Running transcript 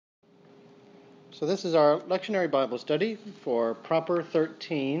So this is our lectionary Bible study for Proper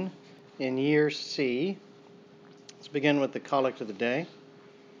 13 in Year C. Let's begin with the Collect of the Day.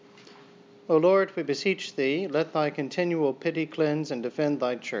 O Lord, we beseech Thee, let Thy continual pity cleanse and defend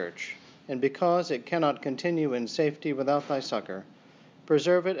Thy church, and because it cannot continue in safety without Thy succor,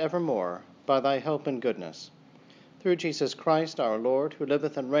 preserve it evermore by Thy help and goodness. Through Jesus Christ our Lord, who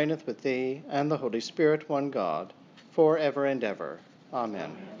liveth and reigneth with Thee and the Holy Spirit, one God, for ever and ever.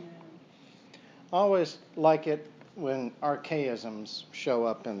 Amen. I always like it when archaisms show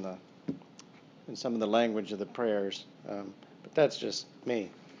up in some of the language of the prayers, but that's just me.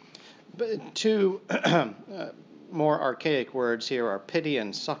 But two more archaic words here are pity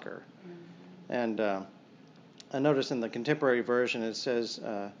and succor. And I notice in the contemporary version it says,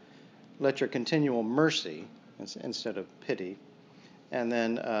 let your continual mercy instead of pity, and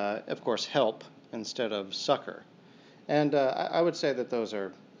then, of course, help instead of succor. And I would say that those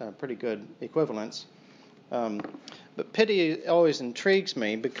are pretty good equivalents. But pity always intrigues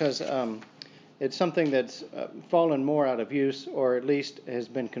me because it's something that's fallen more out of use, or at least has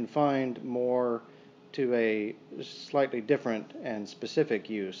been confined more to a slightly different and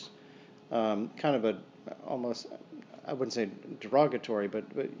specific use. Kind of a almost, I wouldn't say derogatory, but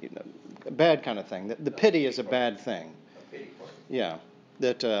you know, a bad kind of thing. The pity is a bad thing. Yeah.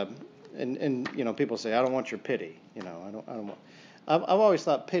 That and you know, people say, I don't want your pity. You know, I don't want. I've always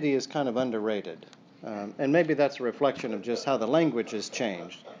thought pity is kind of underrated, and maybe that's a reflection of just how the language has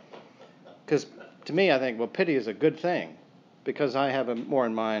changed. Because to me, I think, well, pity is a good thing, because I have more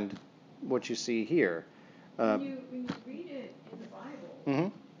in mind what you see here. When you read it in the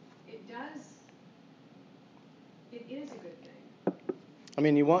Bible, it is a good thing. I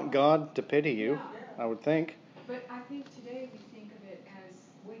mean, you want God to pity you, yeah. I would think. But I think today we think of it as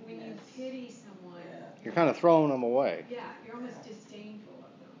when you pity someone, you're kind of throwing them away. Yeah, you're almost disdainful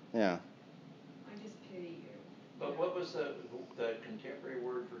of them. Yeah. I just pity you. But what was the contemporary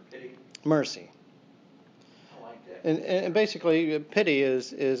word for pity? Mercy. I like that. And basically, pity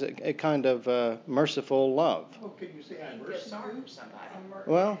is a kind of merciful love. Oh, can you say I'm merciful?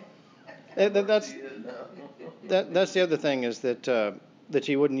 Well, that's the other thing, is that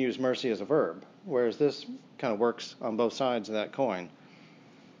you wouldn't use mercy as a verb, whereas this kind of works on both sides of that coin.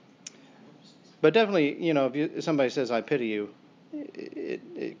 But definitely, you know, if somebody says I pity you,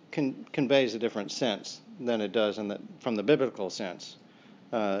 it conveys a different sense than it does from the biblical sense.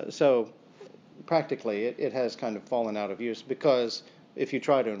 So practically, it has kind of fallen out of use, because if you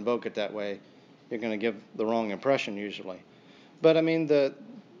try to invoke it that way, you're going to give the wrong impression usually. But I mean, the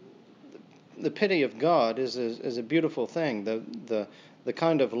pity of God is a beautiful thing. The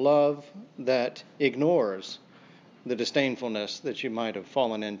kind of love that ignores the disdainfulness that you might have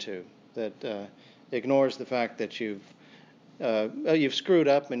fallen into, that ignores the fact that you've screwed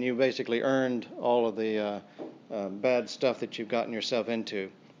up and you basically earned all of the bad stuff that you've gotten yourself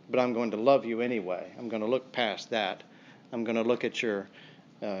into. But I'm going to love you anyway. I'm going to look past that. I'm going to look at your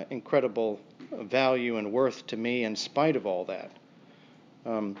incredible value and worth to me in spite of all that.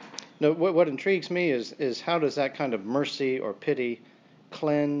 Now, what intrigues me is how does that kind of mercy or pity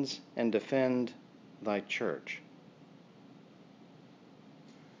cleanse and defend thy church?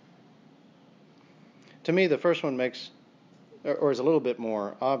 To me, the first one makes, or is a little bit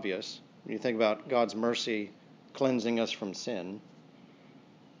more obvious. When you think about God's mercy cleansing us from sin.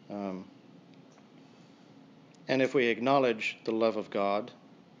 And if we acknowledge the love of God,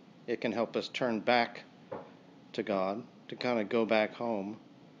 it can help us turn back to God, to kind of go back home,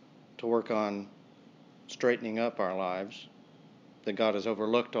 to work on straightening up our lives, that God has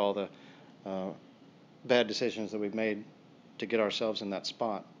overlooked all the bad decisions that we've made to get ourselves in that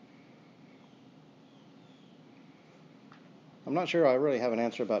spot. I'm not sure I really have an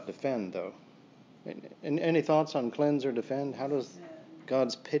answer about defend, though. Any thoughts on cleanse or defend? How does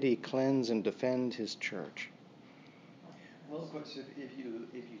God's pity cleanse and defend His church? Well, of course, if you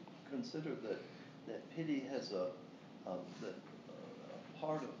consider that pity has a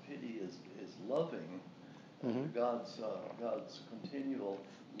part of pity is loving, God's continual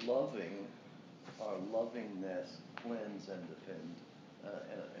loving, our lovingness cleanse and defend,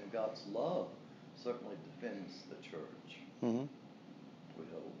 and God's love certainly defends the church. Mm-hmm. We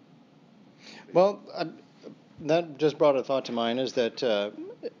hope. Well, that just brought a thought to mind, is that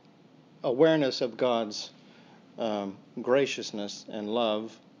awareness of God's graciousness and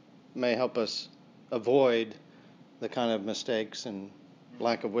love may help us avoid the kind of mistakes and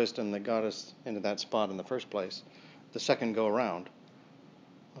lack of wisdom that got us into that spot in the first place, the second go around.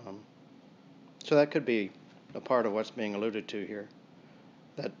 So that could be a part of what's being alluded to here.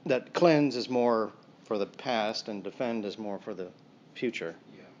 That cleanse is more for the past and defend is more for the future.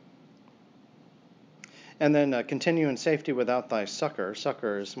 Yeah. And then continue in safety without thy succor.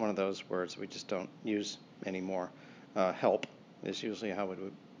 Succor is one of those words we just don't use anymore. Help is usually how we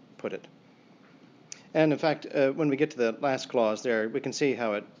would put it. And in fact, when we get to the last clause there, we can see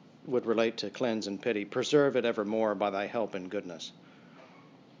how it would relate to cleanse and pity. Preserve it evermore by thy help and goodness.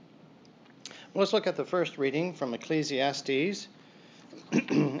 Well, let's look at the first reading from Ecclesiastes.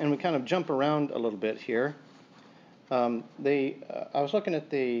 And we kind of jump around a little bit here. I was looking at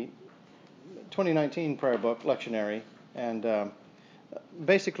the 2019 prayer book, Lectionary, and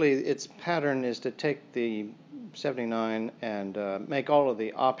basically its pattern is to take the 79 and make all of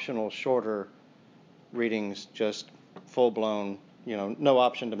the optional shorter readings just full-blown, no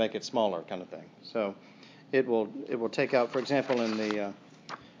option to make it smaller kind of thing. So it will take out, for example, in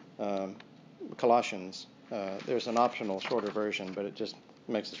the Colossians, there's an optional shorter version, but it just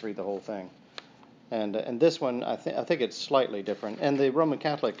makes us read the whole thing. And this one, I think it's slightly different. And the Roman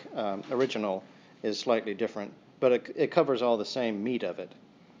Catholic original is slightly different, but it covers all the same meat of it.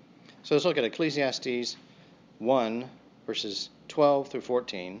 So let's look at Ecclesiastes 1, verses 12 through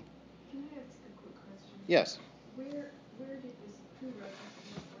 14. Can I ask a quick question? Yes. Where did this, who wrote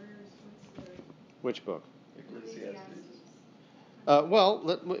this book? What's the... Which book? Ecclesiastes.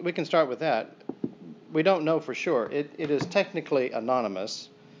 Well, we can start with that. We don't know for sure. It is technically anonymous,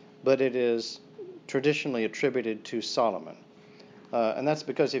 but it is traditionally attributed to Solomon. And that's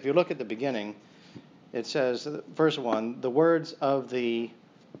because if you look at the beginning, it says, verse 1, the words of the,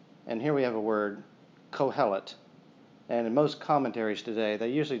 and here we have a word, Kohelet. And in most commentaries today, they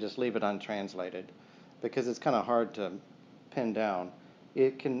usually just leave it untranslated because it's kind of hard to pin down.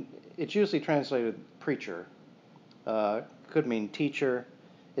 It's usually translated preacher, could mean teacher.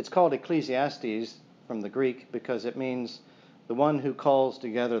 It's called Ecclesiastes from the Greek because it means the one who calls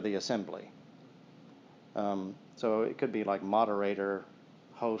together the assembly. So it could be like moderator,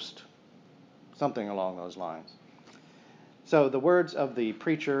 host, something along those lines. So the words of the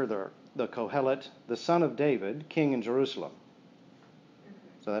preacher, the Kohelet, the son of David, king in Jerusalem.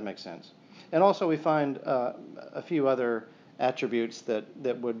 So that makes sense. And also we find a few other attributes that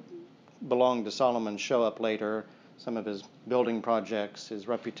would belong to Solomon show up later. Some of his building projects, his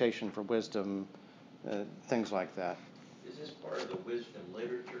reputation for wisdom, things like that. Is this part of the wisdom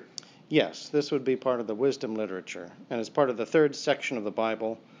literature? Yes, this would be part of the wisdom literature, and it's part of the third section of the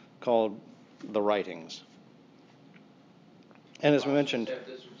Bible called the writings. And as we mentioned,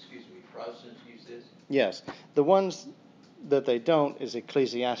 Protestants use this? Yes, the ones that they don't is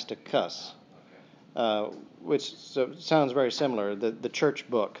Ecclesiasticus, which sounds very similar, the church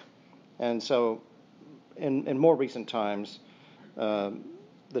book. And so in more recent times,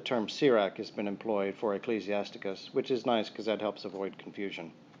 the term Sirach has been employed for Ecclesiasticus, which is nice because that helps avoid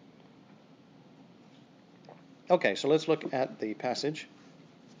confusion. Okay, so let's look at the passage.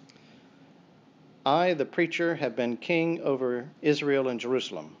 I, the preacher, have been king over Israel and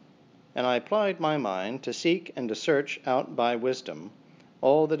Jerusalem, and I applied my mind to seek and to search out by wisdom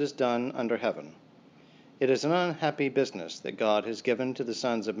all that is done under heaven. It is an unhappy business that God has given to the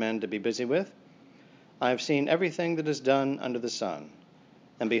sons of men to be busy with. I have seen everything that is done under the sun,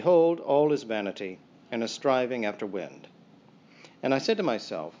 and behold, all is vanity, and a striving after wind. And I said to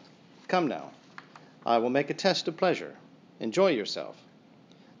myself, come now, I will make a test of pleasure. Enjoy yourself.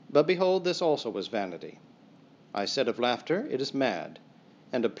 But behold, this also was vanity. I said of laughter, it is mad,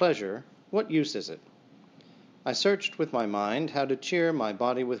 and of pleasure, what use is it? I searched with my mind how to cheer my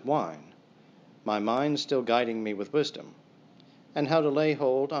body with wine, my mind still guiding me with wisdom, and how to lay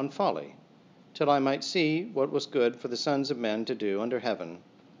hold on folly, till I might see what was good for the sons of men to do under heaven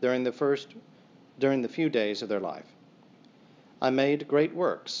during the few days of their life. I made great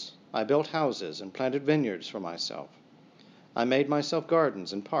works. I built houses and planted vineyards for myself. I made myself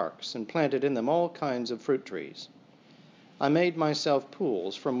gardens and parks, and planted in them all kinds of fruit trees. I made myself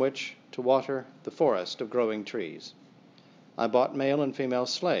pools from which to water the forest of growing trees. I bought male and female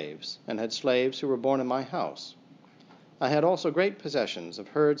slaves, and had slaves who were born in my house. I had also great possessions of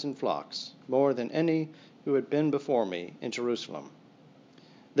herds and flocks, more than any who had been before me in Jerusalem.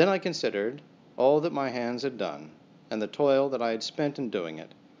 Then I considered all that my hands had done, and the toil that I had spent in doing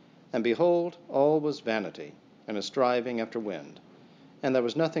it. And behold, all was vanity, and a striving after wind, and there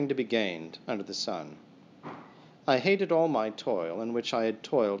was nothing to be gained under the sun. I hated all my toil in which I had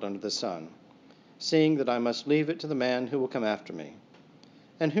toiled under the sun, seeing that I must leave it to the man who will come after me.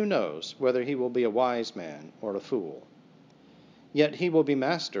 And who knows whether he will be a wise man or a fool? Yet he will be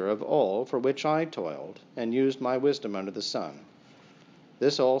master of all for which I toiled and used my wisdom under the sun.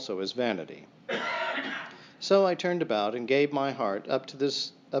 This also is vanity. So I turned about and gave my heart up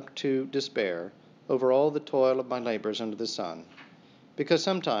to despair over all the toil of my labors under the sun, because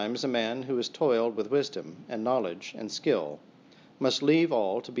sometimes a man who has toiled with wisdom and knowledge and skill must leave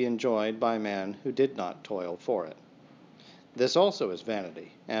all to be enjoyed by a man who did not toil for it. This also is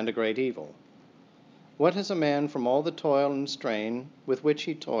vanity and a great evil. What has a man from all the toil and strain with which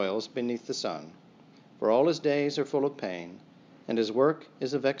he toils beneath the sun? For all his days are full of pain, and his work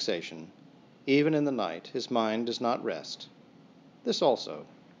is a vexation. Even in the night his mind does not rest. This also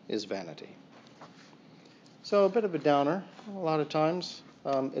is vanity. So a bit of a downer a lot of times.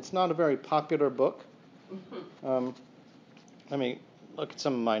 It's not a very popular book. Let me look at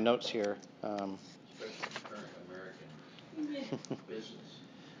some of my notes here. Especially current American business.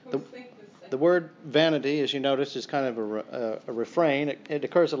 The word vanity, as you notice, is kind of a refrain. It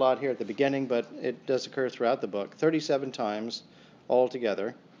occurs a lot here at the beginning, but it does occur throughout the book, 37 times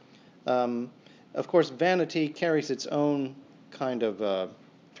altogether. Of course, vanity carries its own kind of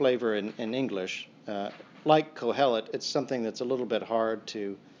flavor in English. Like Kohelet, it's something that's a little bit hard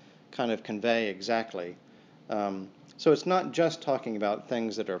to kind of convey exactly. So it's not just talking about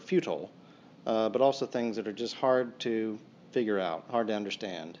things that are futile, but also things that are just hard to figure out, hard to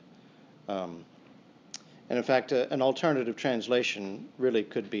understand. And in fact, an alternative translation really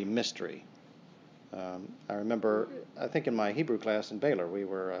could be mystery. I remember, I think in my Hebrew class in Baylor, we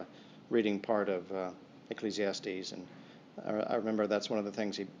were reading part of Ecclesiastes, and I remember that's one of the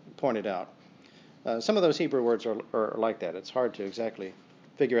things he pointed out. Some of those Hebrew words are like that. It's hard to exactly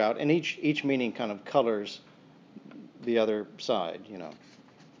figure out, and each meaning kind of colors the other side, you know.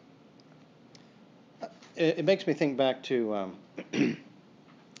 It makes me think back to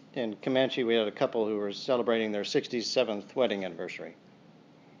in Comanche, we had a couple who were celebrating their 67th wedding anniversary.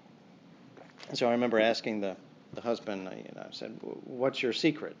 So I remember asking the husband, I said, "What's your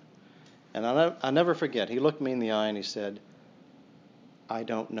secret?" And I'll never forget, he looked me in the eye and he said, "I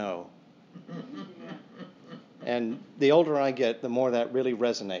don't know." And the older I get, the more that really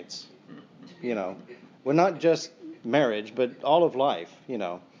resonates. You know, well, not just marriage, but all of life, you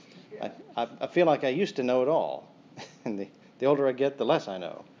know. I feel like I used to know it all. And the older I get, the less I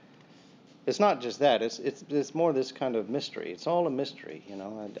know. It's not just that. It's more this kind of mystery. It's all a mystery, you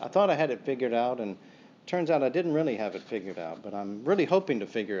know. I thought I had it figured out, and it turns out I didn't really have it figured out. But I'm really hoping to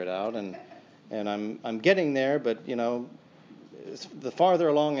figure it out, and I'm getting there. But you know, the farther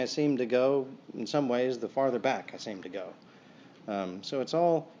along I seem to go, in some ways, the farther back I seem to go. So it's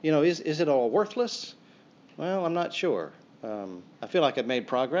all, you know, is it all worthless? Well, I'm not sure. I feel like I've made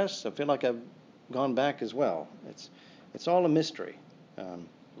progress. I feel like I've gone back as well. It's all a mystery. Well,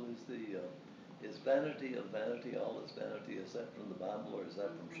 is vanity of vanity all is vanity? Is that from the Bible or is that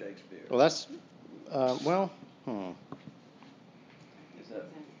from Shakespeare? Well, that's Is that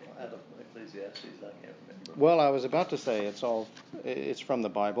out of Ecclesiastes? I can't remember. Well, I was about to say it's from the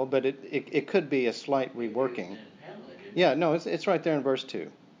Bible, but it could be a slight reworking. Yeah, no, it's right there in verse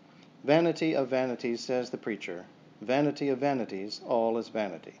 2. Vanity of vanities, says the preacher. Vanity of vanities, all is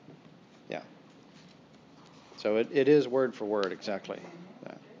vanity. Yeah. So it is word for word, exactly.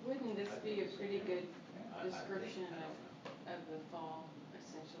 Yeah. Wouldn't this be a pretty good description of the fall,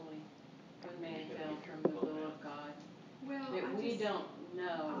 essentially? When man fell from the will of God. Well, that we don't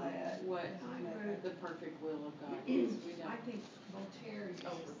know what the perfect will of God is. We don't. I think Voltaire used to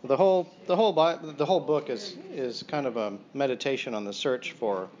The whole book is kind of a meditation on the search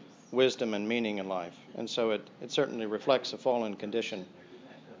for wisdom and meaning in life, and so it certainly reflects a fallen condition,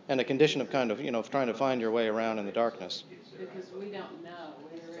 and a condition of kind of, you know, trying to find your way around in the darkness. Because we don't know,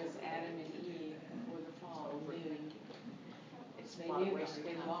 whereas Adam and Eve before the fall knew. They knew God.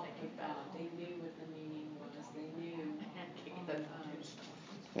 They walked with God. They knew what the meaning was. They knew.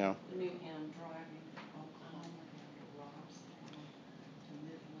 Yeah. Knew Him.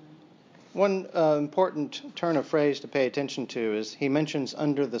 One important turn of phrase to pay attention to is he mentions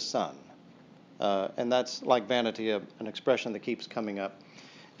under the sun. And that's like vanity, an expression that keeps coming up.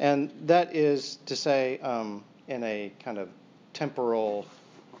 And that is to say, in a kind of temporal,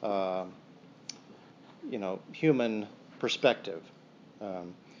 human perspective.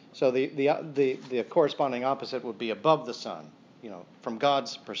 So the corresponding opposite would be above the sun, you know, from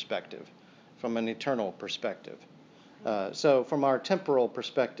God's perspective, from an eternal perspective. So from our temporal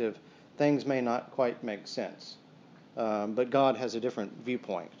perspective, things may not quite make sense. But God has a different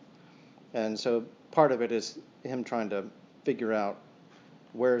viewpoint. And so part of it is him trying to figure out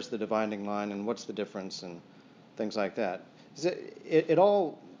where's the dividing line and what's the difference and things like that. It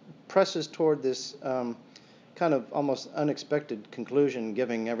all presses toward this kind of almost unexpected conclusion,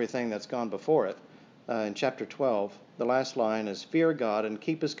 given everything that's gone before it. In chapter 12, the last line is, "Fear God and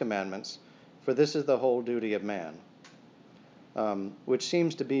keep his commandments, for this is the whole duty of man." Which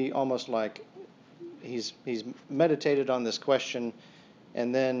seems to be almost like he's meditated on this question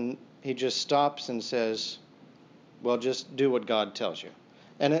And then he just stops and says, well, just do what God tells you.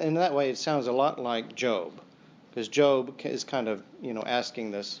 And in that way, it sounds a lot like Job, because Job is kind of,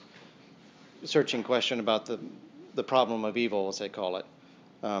 asking this searching question about the problem of evil, as they call it.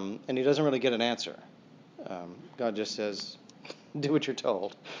 And he doesn't really get an answer. God just says, do what you're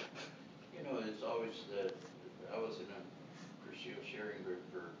told. It's always I was in a Crucial sharing group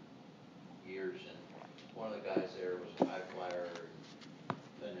for years, and one of the guys there was a high flyer and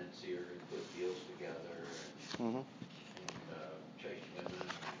financier and put deals together and chased women and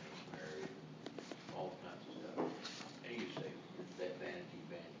was married and all kinds of stuff. And he used to say that vanity,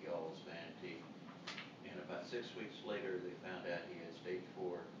 vanity, all is vanity. And about 6 weeks later, they found out he had stage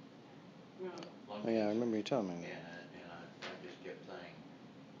 4 lung cancer. Yeah, I remember you telling me that. And I just kept saying,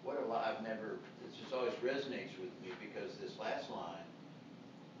 this just always resonates with me, because this last line,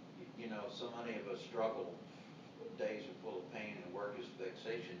 so many of us struggle. Days are full of pain and work is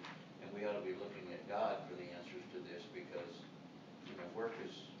vexation, and we ought to be looking at God for the answers to this, because work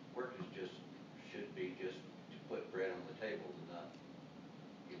is just should be just to put bread on the table, and not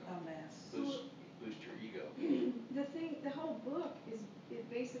A mess. boost your ego. The whole book is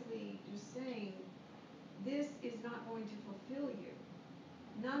basically just saying, this is not going to fulfill you.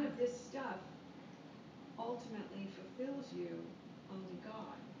 None of this stuff ultimately fulfills you, only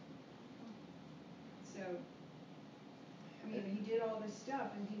God. So, he did all this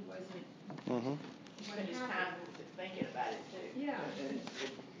stuff and he wasn't. Spent his time thinking about it too. Yeah. And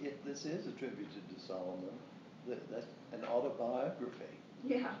this is attributed to Solomon. That's an autobiography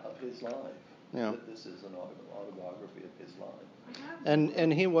of his life. Yeah. This is an autobiography of his life.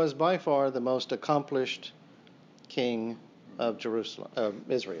 And he was by far the most accomplished king of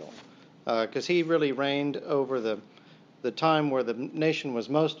Israel, because he really reigned over the time where the nation was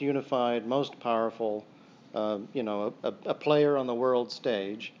most unified, most powerful, a player on the world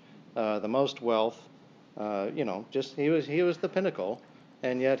stage, the most wealth, just he was the pinnacle,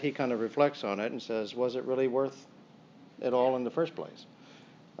 and yet he kind of reflects on it and says, was it really worth it all in the first place?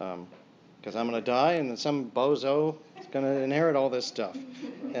 Because I'm going to die, and then some bozo is going to inherit all this stuff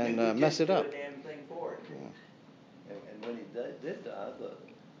and mess it up. Do a damn thing for it. Yeah. And when he did die, the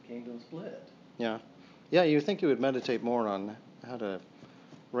kingdom split. Yeah. Yeah, you think he would meditate more on how to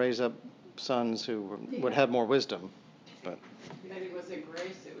raise up sons who would have more wisdom. But maybe it was a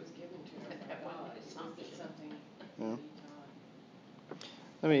grace that was given to him by God. Was it something that he taught?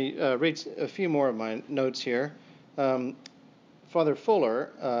 Let me read a few more of my notes here. Father Fuller,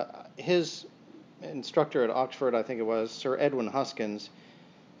 his instructor at Oxford, I think it was, Sir Edwin Huskins,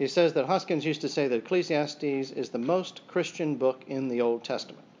 he says that Huskins used to say that Ecclesiastes is the most Christian book in the Old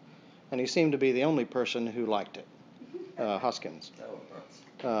Testament. And he seemed to be the only person who liked it, Huskins.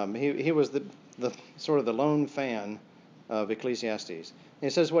 He was the sort of the lone fan of Ecclesiastes. And he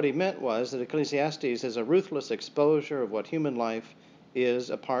says what he meant was that Ecclesiastes is a ruthless exposure of what human life is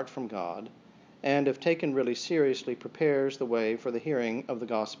apart from God, and if taken really seriously, prepares the way for the hearing of the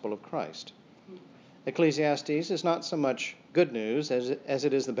gospel of Christ. Ecclesiastes is not so much good news as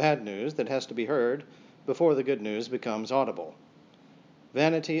it is the bad news that has to be heard before the good news becomes audible.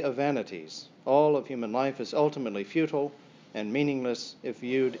 Vanity of vanities, all of human life is ultimately futile and meaningless if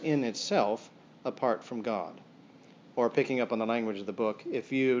viewed in itself apart from God. Or picking up on the language of the book, if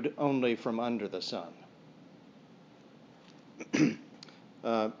viewed only from under the sun.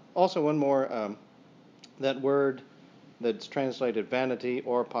 Also, one more, that word that's translated vanity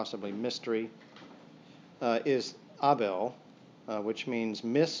or possibly mystery is Abel, which means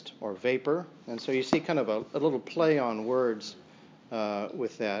mist or vapor. And so you see kind of a little play on words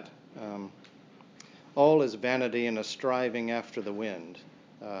with that. All is vanity and a striving after the wind.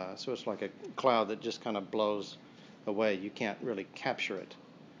 So it's like a cloud that just kind of blows away. You can't really capture it.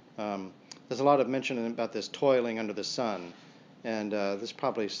 There's a lot of mention about this toiling under the sun, and there's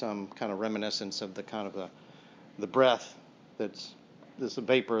probably some kind of reminiscence of the kind of the breath that's this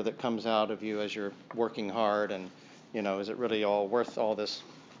vapor that comes out of you as you're working hard, and is it really all worth all this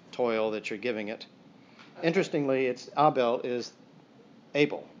toil that you're giving it? Interestingly, Abel is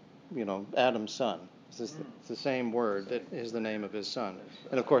Abel, Adam's son. It's the same word that is the name of his son.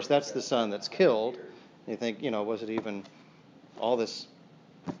 And of course, that's the son that's killed. You think, was it even all this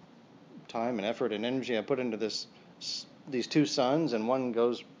time and effort and energy I put into these two sons, and one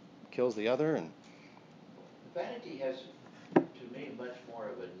kills the other? And vanity has, to me, much more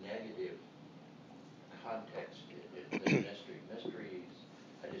of a negative context than mystery. Mysteries,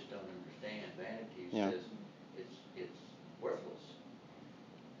 I just don't understand. Vanity says it's worthless.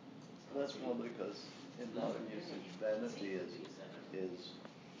 That's probably because in modern usage, vanity is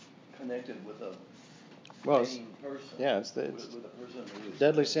connected with a Well, vain person. Yeah, it's with a person who is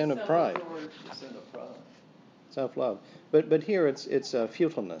deadly sin of pride. The sin of pride. Self-love. But here it's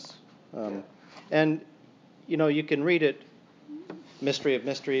futileness. And, you can read it, mystery of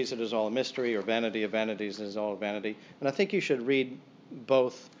mysteries, it is all a mystery, or vanity of vanities, it is all a vanity. And I think you should read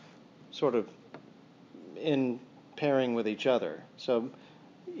both sort of in pairing with each other. So,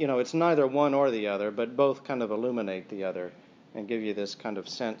 it's neither one or the other, but both kind of illuminate the other and give you this kind of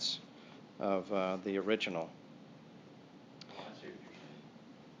sense of the original.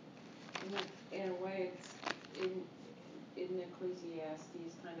 In a way, it's in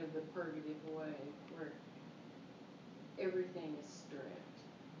Ecclesiastes kind of the purgative way, where everything is stripped.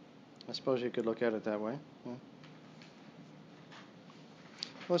 I suppose you could look at it that way. Yeah.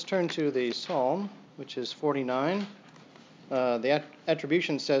 Let's turn to the Psalm, which is 49. The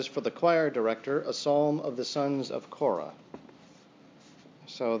attribution says, for the choir director, a psalm of the sons of Korah.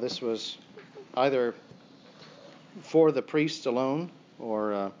 So this was either for the priests alone,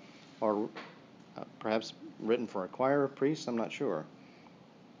 or perhaps written for a choir of priests, I'm not sure.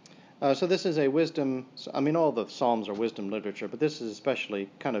 So this is a wisdom, all the Psalms are wisdom literature, but this is especially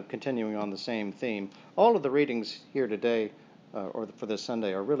kind of continuing on the same theme. All of the readings here today, or for this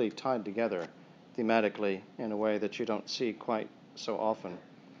Sunday, are really tied together thematically in a way that you don't see quite so often.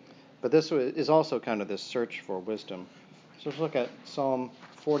 But this is also kind of this search for wisdom. So let's look at Psalm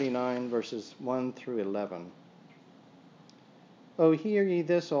 49, verses 1 through 11. O hear ye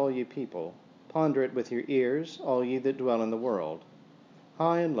this, all ye people. Ponder it with your ears, all ye that dwell in the world.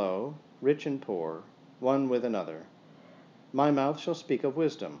 High and low, rich and poor, one with another. My mouth shall speak of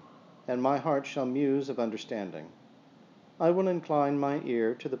wisdom, and my heart shall muse of understanding. I will incline my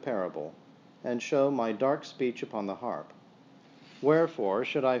ear to the parable, and show my dark speech upon the harp. Wherefore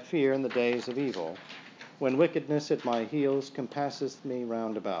should I fear in the days of evil, when wickedness at my heels compasseth me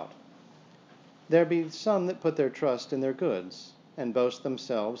round about? There be some that put their trust in their goods, and boast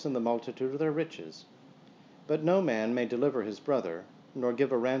themselves in the multitude of their riches. But no man may deliver his brother, nor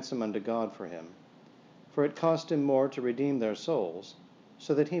give a ransom unto God for him. For it cost him more to redeem their souls,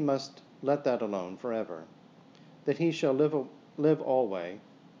 so that he must let that alone forever, that he shall live alway,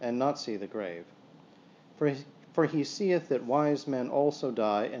 and not see the grave. For he seeth that wise men also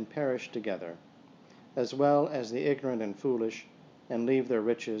die and perish together, as well as the ignorant and foolish, and leave their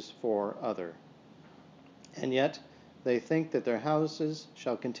riches for other. And yet they think that their houses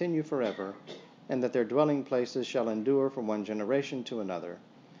shall continue forever, and that their dwelling places shall endure from one generation to another,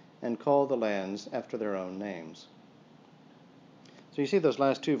 and call the lands after their own names. So you see those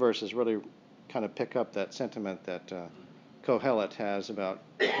last two verses really kind of pick up that sentiment that Kohelet has about,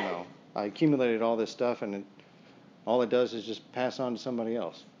 I accumulated all this stuff, and all it does is just pass on to somebody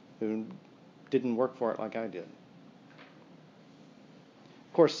else who didn't work for it like I did.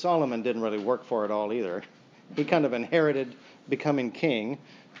 Of course, Solomon didn't really work for it all either. He kind of inherited becoming king.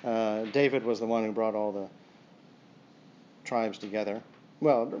 David was the one who brought all the tribes together.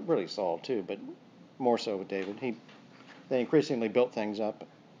 Well, really Saul too, but more so with David. They increasingly built things up.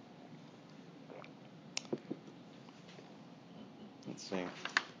 Let's see.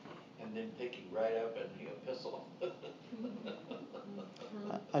 And then picking right up in the epistle.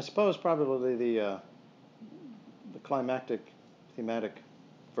 I suppose probably the climactic, thematic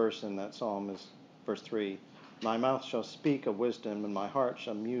verse in that psalm is verse 3. My mouth shall speak of wisdom, and my heart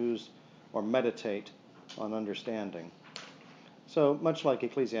shall muse or meditate on understanding. So much like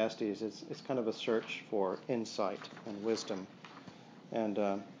Ecclesiastes, it's kind of a search for insight and wisdom. And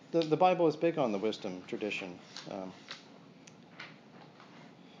the Bible is big on the wisdom tradition.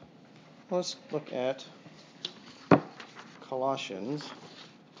 Let's look at Colossians.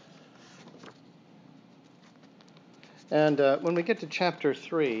 And when we get to chapter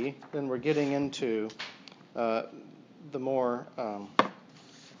 3, then we're getting into the more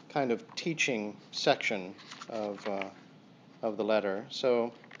kind of teaching section of the letter.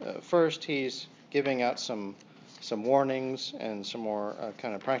 So first he's giving out some warnings and some more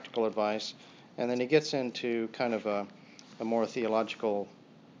kind of practical advice, and then he gets into kind of a more theological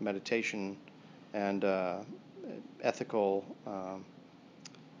meditation and ethical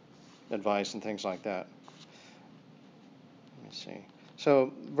advice and things like that. Let me see.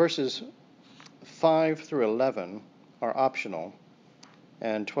 So verses 5 through 11 are optional,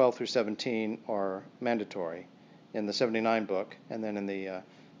 and 12 through 17 are mandatory in the 79 book, and then in the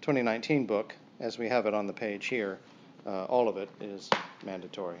 2019 book, as we have it on the page here, all of it is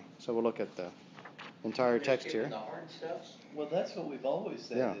mandatory. So we'll look at the entire text here. The hard stuff? Well, that's what we've always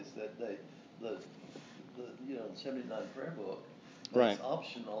said, Yeah. is that the 79 prayer book Right. makes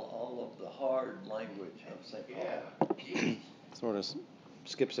optional all of the hard language of St. Paul. Yeah. Sort of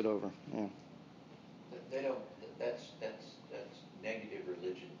skips it over. Yeah. They don't, that's negative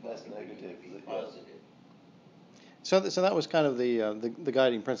religion. That's We need to negative, be yeah. positive. So that was kind of the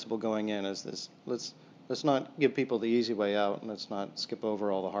guiding principle going in, is this: let's not give people the easy way out, and let's not skip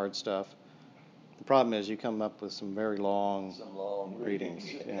over all the hard stuff. The problem is you come up with some very long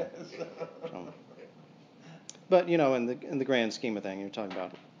readings. Yeah. But in the grand scheme of things, you're talking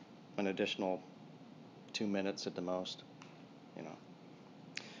about an additional 2 minutes at the most.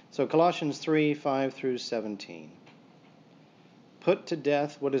 So Colossians 3:5 through 17. Put to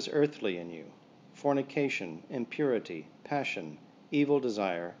death what is earthly in you: fornication, impurity, passion, evil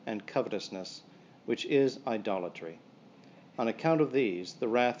desire, and covetousness, which is idolatry. On account of these, the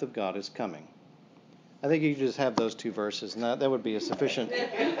wrath of God is coming. I think you just have those 2 verses, and that would be a sufficient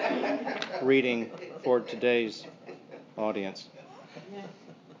reading for today's audience.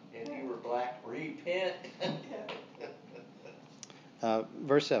 If you were black, repent.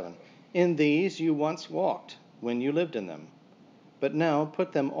 Verse 7. In these you once walked when you lived in them, but now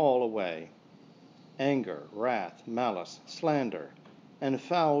put them all away: anger, wrath, malice, slander, and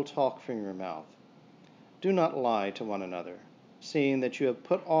foul talk from your mouth. Do not lie to one another, seeing that you have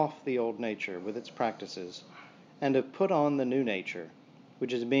put off the old nature with its practices, and have put on the new nature,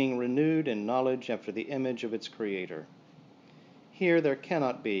 which is being renewed in knowledge after the image of its Creator. Here there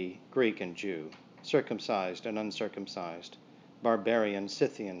cannot be Greek and Jew, circumcised and uncircumcised, barbarian,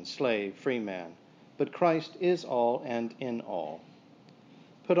 Scythian, slave, free man, but Christ is all and in all.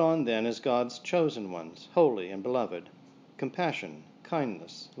 Put on then as God's chosen ones, holy and beloved, compassion,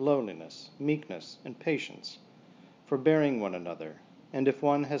 kindness, lowliness, meekness, and patience, forbearing one another, and if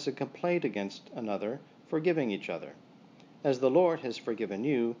one has a complaint against another, forgiving each other. As the Lord has forgiven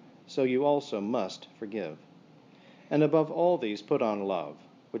you, so you also must forgive. And above all these put on love,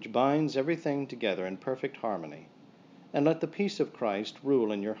 which binds everything together in perfect harmony. And let the peace of Christ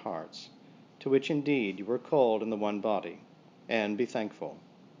rule in your hearts, to which indeed you were called in the one body, and be thankful.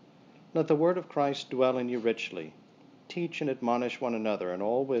 Let the word of Christ dwell in you richly. Teach and admonish one another in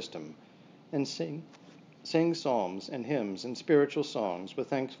all wisdom, and sing psalms and hymns and spiritual songs with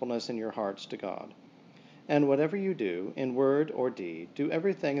thankfulness in your hearts to God. And whatever you do, in word or deed, do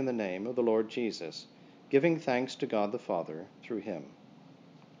everything in the name of the Lord Jesus, giving thanks to God the Father through him.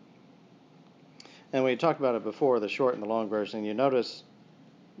 And we talked about it before, the short and the long version. You notice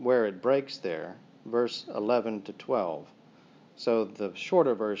where it breaks there, verse 11 to 12. So the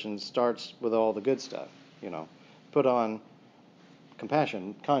shorter version starts with all the good stuff, Put on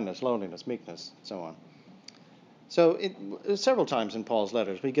compassion, kindness, lowliness, meekness, and so on. So several times in Paul's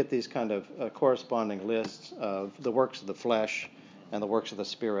letters, we get these kind of corresponding lists of the works of the flesh and the works of the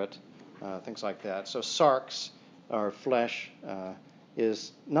Spirit, things like that. So sarx, or flesh,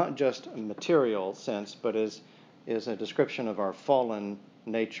 is not just a material sense, but is a description of our fallen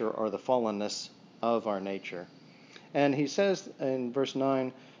nature, or the fallenness of our nature. And he says in verse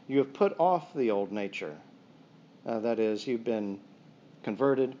 9, you have put off the old nature. That is, you've been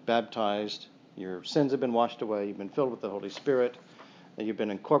converted, baptized, your sins have been washed away, you've been filled with the Holy Spirit, you've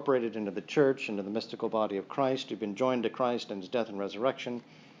been incorporated into the church, into the mystical body of Christ, you've been joined to Christ in his death and resurrection.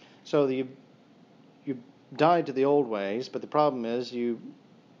 So you died to the old ways, but the problem is you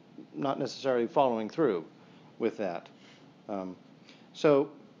not necessarily following through with that. So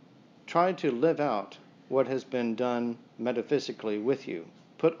try to live out what has been done metaphysically with you.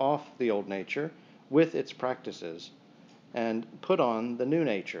 Put off the old nature with its practices and put on the new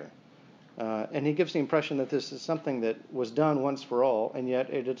nature. And he gives the impression that this is something that was done once for all, and yet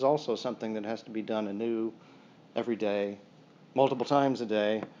it is also something that has to be done anew every day, multiple times a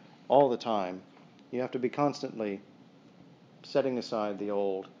day, all the time. You have to be constantly setting aside the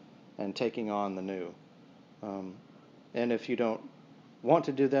old and taking on the new. And if you don't want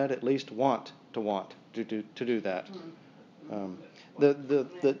to do that, at least want to do that.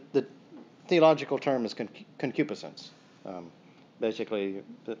 The theological term is concupiscence. Basically,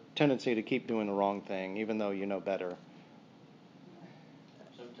 the tendency to keep doing the wrong thing, even though you know better.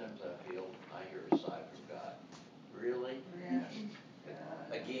 Sometimes I feel I hear a sigh from God. Really?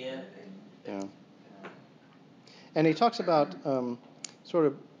 Again? Yeah. And he talks about sort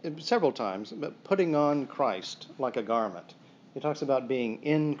of several times about putting on Christ like a garment. He talks about being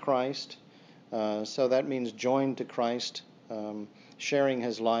in Christ, so that means joined to Christ, sharing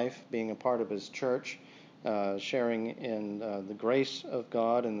his life, being a part of his church, sharing in the grace of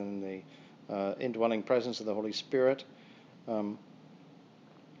God and in the indwelling presence of the Holy Spirit. He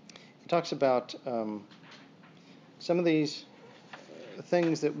talks about some of these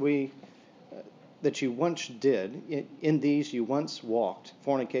things that you once did. In these you once walked: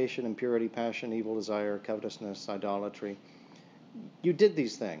 fornication, impurity, passion, evil desire, covetousness, idolatry. You did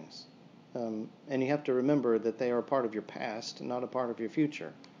these things. and you have to remember that they are a part of your past, not a part of your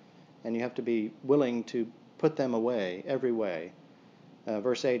future. And you have to be willing to put them away every way.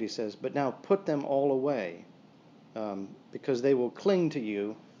 Verse 8, he says, "But now put them all away, because they will cling to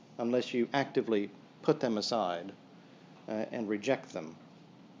you unless you actively put them aside and reject them."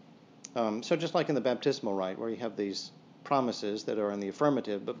 So just like in the baptismal rite, where you have these promises that are in the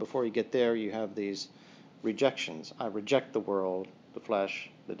affirmative, but before you get there, you have these rejections. I reject the world, the flesh,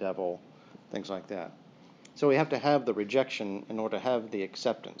 the devil, things like that. So we have to have the rejection in order to have the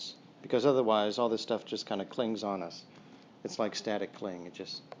acceptance, because otherwise all this stuff just kind of clings on us. It's like static cling.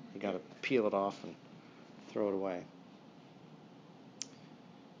 You got to peel it off and throw it away.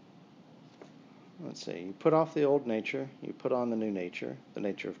 Let's see. You put off the old nature, you put on the new nature, the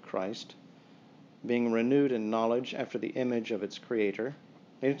nature of Christ, being renewed in knowledge after the image of its creator.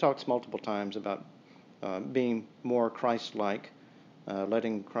 And he talks multiple times about being more Christ-like,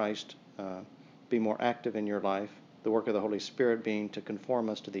 letting Christ be more active in your life, the work of the Holy Spirit being to conform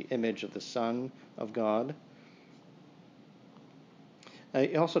us to the image of the Son of God.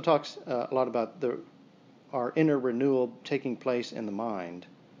 He also talks a lot about our inner renewal taking place in the mind.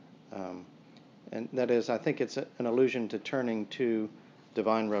 And that is, I think it's an allusion to turning to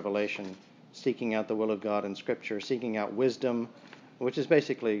divine revelation, seeking out the will of God in Scripture, seeking out wisdom, which is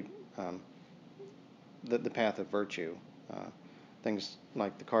basically the path of virtue. Things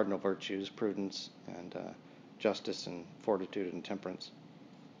like the cardinal virtues, prudence and justice and fortitude and temperance.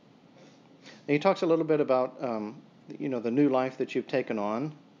 And he talks a little bit about the new life that you've taken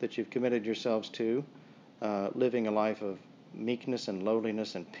on, that you've committed yourselves to, living a life of meekness and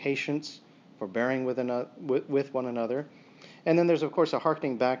lowliness and patience, forbearing with one another. And then there's, of course, a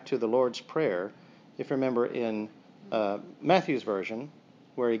hearkening back to the Lord's Prayer. If you remember in Matthew's version,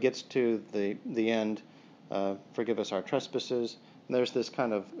 where he gets to the end, forgive us our trespasses, and there's this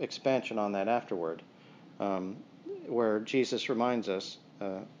kind of expansion on that afterward, where Jesus reminds us,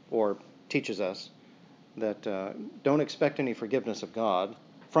 or teaches us, that don't expect any forgiveness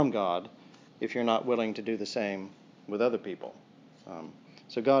from God, if you're not willing to do the same with other people.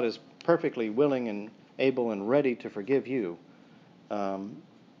 So God is perfectly willing and able and ready to forgive you,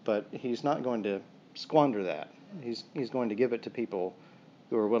 but he's not going to squander that. He's going to give it to people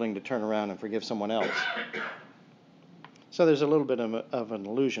who are willing to turn around and forgive someone else. So there's a little bit of an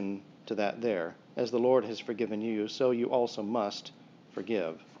allusion to that there. As the Lord has forgiven you, so you also must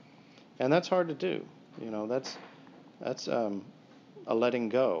forgive. And that's hard to do. That's a letting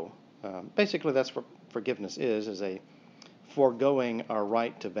go. Basically, that's what forgiveness is a foregoing our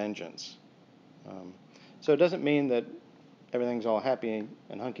right to vengeance. So it doesn't mean that everything's all happy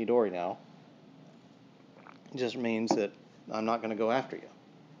and hunky-dory now. It just means that I'm not going to go after you.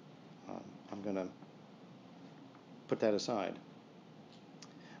 I'm going to put that aside.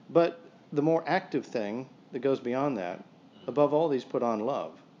 But the more active thing that goes beyond that, above all these, put on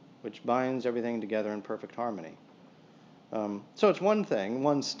love, which binds everything together in perfect harmony. So it's one thing,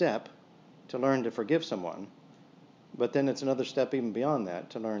 one step, to learn to forgive someone, but then it's another step even beyond that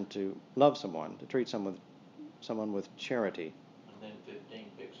to learn to love someone, to treat someone with charity. And then 15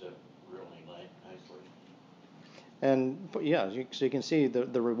 picks up really nicely. And yeah, so you can see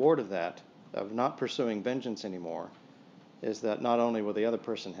the reward of that, of not pursuing vengeance anymore, is that not only will the other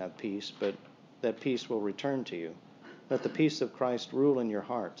person have peace, but that peace will return to you. Let the peace of Christ rule in your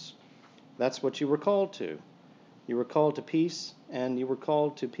hearts. That's what you were called to. You were called to peace, and you were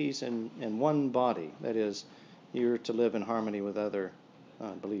called to peace in one body. That is, you're to live in harmony with other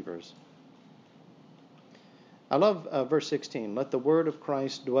believers. I love verse 16. Let the word of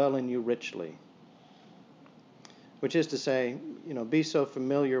Christ dwell in you richly. Which is to say, be so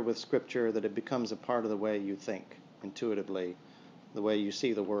familiar with Scripture that it becomes a part of the way you think intuitively, the way you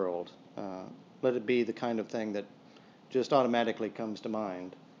see the world. Let it be the kind of thing that just automatically comes to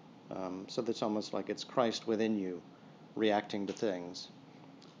mind. So that's almost like it's Christ within you reacting to things.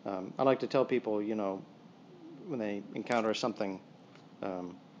 I like to tell people, when they encounter something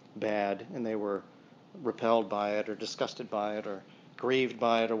bad and they were repelled by it or disgusted by it or grieved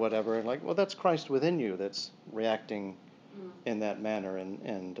by it or whatever, like, well, that's Christ within you that's reacting in that manner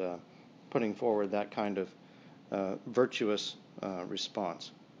and putting forward that kind of virtuous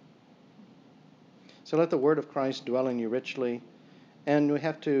response. So let the word of Christ dwell in you richly, and we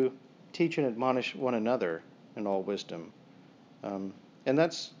have to teach and admonish one another in all wisdom. And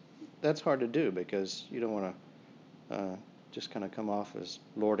that's hard to do because you don't want to just kind of come off as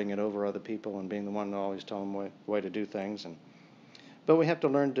lording it over other people and being the one to always tell them the way to do things. But we have to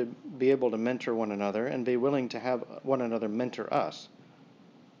learn to be able to mentor one another and be willing to have one another mentor us.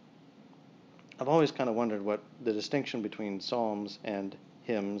 I've always kind of wondered what the distinction between psalms and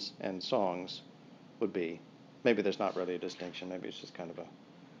hymns and songs would be. Maybe there's not really a distinction. Maybe it's just kind of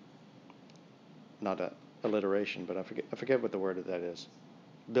not a alliteration, but I forget what the word of that is.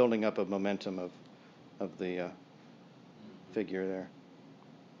 Building up a momentum of the figure there.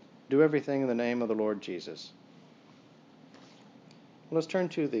 Do everything in the name of the Lord Jesus. Let's turn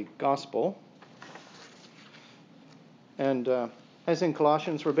to the gospel. And as in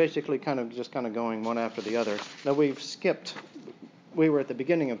Colossians, we're basically kind of going one after the other. Now we were at the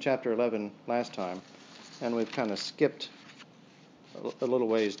beginning of chapter 11 last time, and we've kind of skipped a little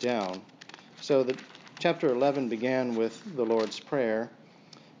ways down. So chapter 11 began with the Lord's Prayer,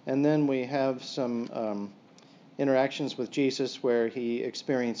 and then we have some interactions with Jesus where he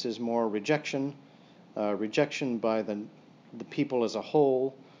experiences more rejection by the people as a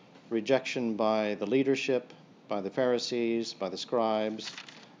whole, rejection by the leadership, by the Pharisees, by the scribes,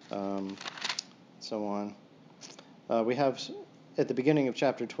 so on. We have at the beginning of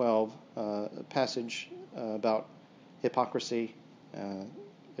chapter 12 a passage about hypocrisy,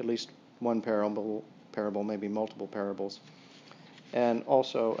 at least one parable, maybe multiple parables, and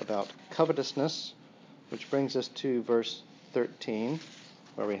also about covetousness, which brings us to verse 13,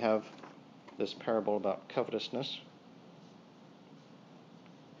 where we have this parable about covetousness.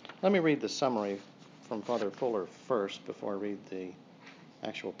 Let me read the summary from Father Fuller first before I read the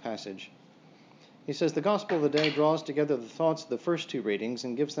actual passage. He says, the gospel of the day draws together the thoughts of the first two readings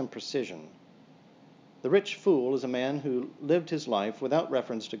and gives them precision. The rich fool is a man who lived his life without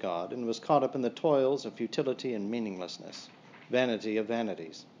reference to God and was caught up in the toils of futility and meaninglessness, vanity of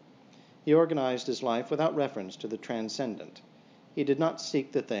vanities. He organized his life without reference to the transcendent. He did not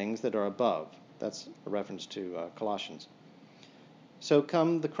seek the things that are above. That's a reference to Colossians. So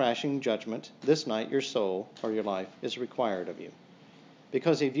come the crashing judgment. This night your soul, or your life, is required of you.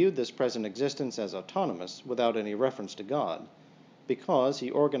 Because he viewed this present existence as autonomous, without any reference to God, because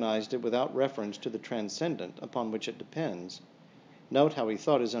he organized it without reference to the transcendent upon which it depends. Note how he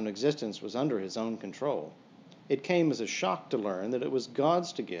thought his own existence was under his own control. It came as a shock to learn that it was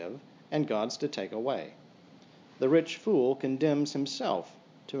God's to give and God's to take away. The rich fool condemns himself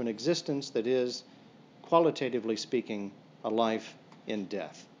to an existence that is, qualitatively speaking, a life in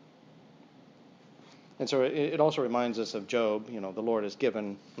death. And so it also reminds us of Job. The Lord has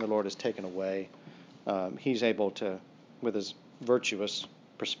given, the Lord has taken away. He's able to, with his virtuous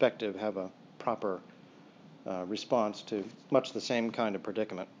perspective, have a proper response to much the same kind of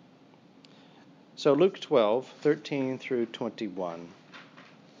predicament. So Luke 12:13 through 21.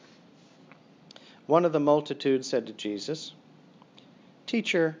 One of the multitude said to Jesus,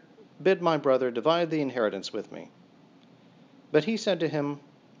 Teacher, bid my brother divide the inheritance with me. But he said to him,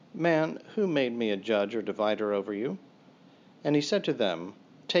 Man, who made me a judge or divider over you? And he said to them,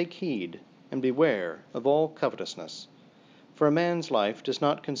 Take heed, and beware of all covetousness, for a man's life does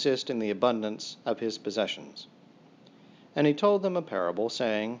not consist in the abundance of his possessions. And he told them a parable,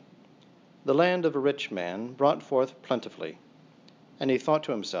 saying, The land of a rich man brought forth plentifully. And he thought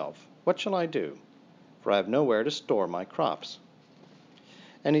to himself, What shall I do? For I have nowhere to store my crops.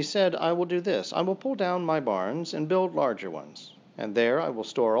 And he said, I will do this. I will pull down my barns and build larger ones, and there I will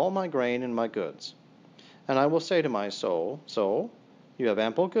store all my grain and my goods. And I will say to my soul, Soul, you have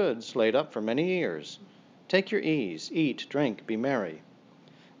ample goods laid up for many years. Take your ease, eat, drink, be merry.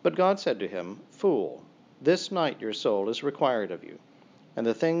 But God said to him, Fool, this night your soul is required of you, and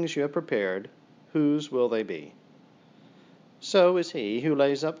the things you have prepared, whose will they be? So is he who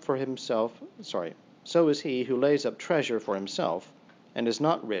lays up treasure for himself, and is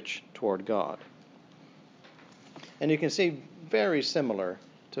not rich toward God. And you can see very similar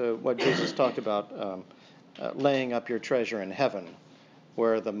to what Jesus talked about laying up your treasure in heaven,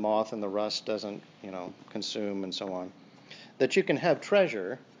 where the moth and the rust doesn't, consume and so on. That you can have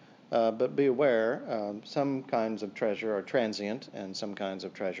treasure, but be aware, some kinds of treasure are transient and some kinds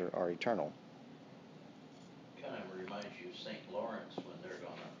of treasure are eternal. Kind of reminds you of St. Lawrence when they're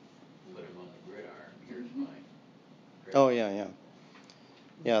going to put him on the gridiron. Here's my treasure. Oh, yeah.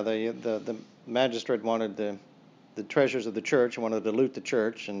 Yeah, the magistrate wanted the treasures of the church and wanted to loot the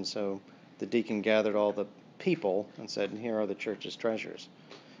church, and so the deacon gathered all the people and said, here are the church's treasures.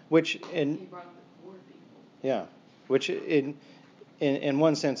 Which He brought the poor people. Yeah, which in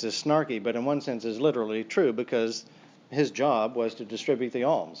one sense is snarky, but in one sense is literally true, because his job was to distribute the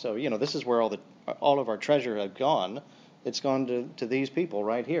alms. So, this is where all of our treasure had gone. It's gone to these people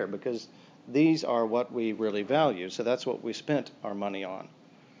right here, because these are what we really value. So that's what we spent our money on.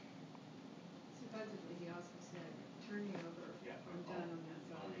 Supposedly, he also said, turn me over, I'm done on that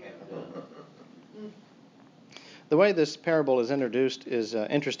side. I'm done. The way this parable is introduced is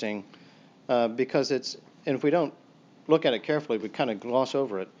interesting, because we look at it carefully, we kind of gloss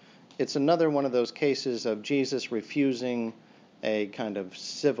over it. It's another one of those cases of Jesus refusing a kind of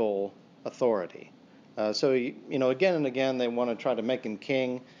civil authority. So, again and again, they want to try to make him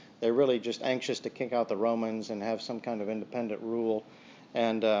king. They're really just anxious to kick out the Romans and have some kind of independent rule.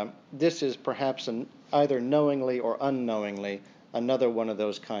 And this is perhaps either knowingly or unknowingly another one of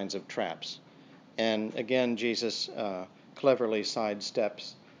those kinds of traps. And again, Jesus cleverly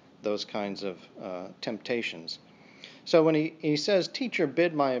sidesteps those kinds of temptations. So when he says, "Teacher,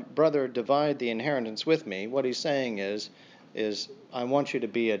 bid my brother divide the inheritance with me," what he's saying is I want you to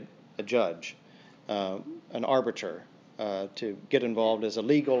be a judge, an arbiter, to get involved as a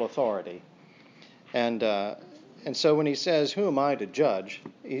legal authority. And so when he says, "Who am I to judge?"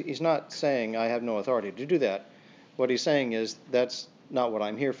 he's not saying I have no authority to do that. What he's saying is that's not what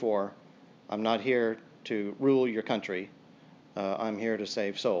I'm here for. I'm not here to rule your country. I'm here to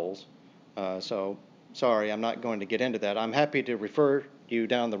save souls. So sorry, I'm not going to get into that. I'm happy to refer you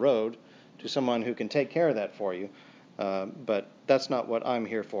down the road to someone who can take care of that for you. But that's not what I'm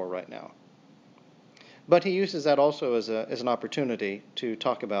here for right now. But he uses that also as an opportunity to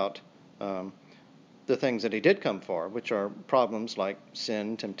talk about the things that he did come for, which are problems like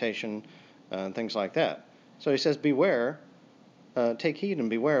sin, temptation, and things like that. So he says, beware, take heed and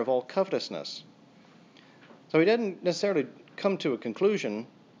beware of all covetousness. So he didn't necessarily come to a conclusion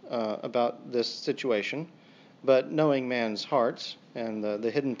about this situation, but knowing man's hearts and the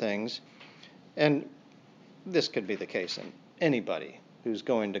hidden things, and this could be the case in anybody who's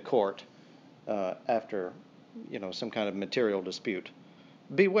going to court after some kind of material dispute.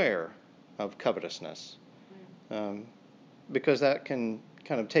 Beware of covetousness, because that can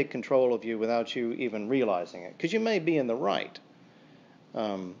kind of take control of you without you even realizing it. Because you may be in the right,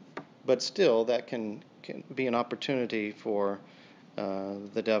 but still that can be an opportunity for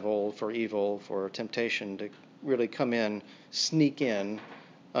the devil, for evil, for temptation to really come in, sneak in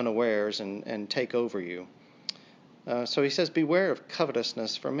unawares and take over you. So he says, beware of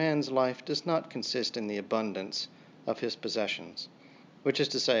covetousness, for man's life does not consist in the abundance of his possessions. Which is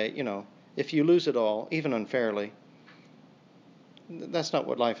to say, if you lose it all, even unfairly, that's not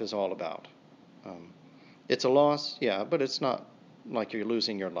what life is all about. It's a loss, yeah, but it's not like you're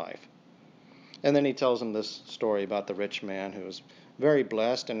losing your life. And then he tells him this story about the rich man who was very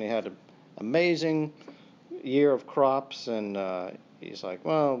blessed, and he had an amazing year of crops, and he's like,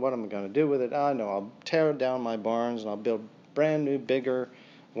 well, what am I going to do with it? I know, I'll tear down my barns, and I'll build brand new, bigger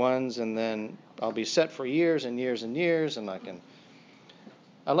ones, and then I'll be set for years and years and years, and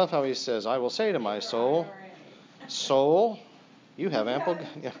I love how he says, I will say to my soul, soul, you have ample...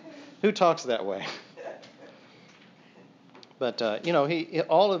 Yeah. Who talks that way? But,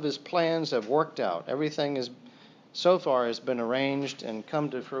 all of his plans have worked out. Everything so far has been arranged and come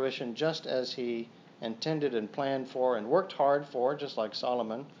to fruition just as he intended and planned for and worked hard for, just like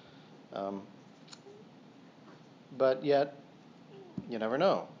Solomon. But yet, you never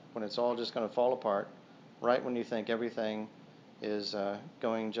know when it's all just going to fall apart, right when you think everything is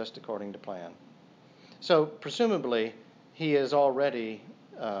going just according to plan. So, presumably, he has already,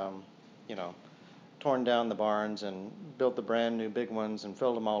 torn down the barns and built the brand new big ones and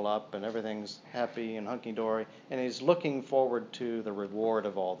filled them all up, and everything's happy and hunky-dory, and he's looking forward to the reward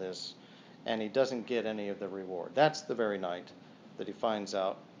of all this, and he doesn't get any of the reward. That's the very night that he finds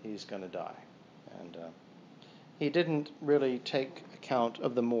out he's going to die. And he didn't really take account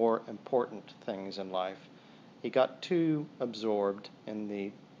of the more important things in life. He got too absorbed in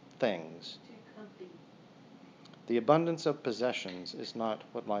the things. Too comfy. The abundance of possessions is not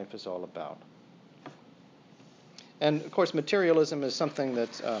what life is all about. And, of course, materialism is something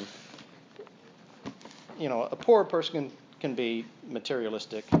that, a poor person can be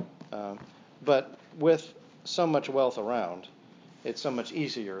materialistic, but with so much wealth around, it's so much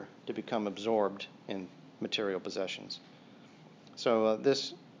easier to become absorbed in material possessions. So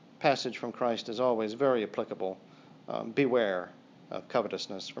this passage from Christ is always very applicable. Beware of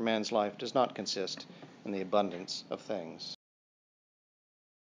covetousness, for man's life does not consist in the abundance of things.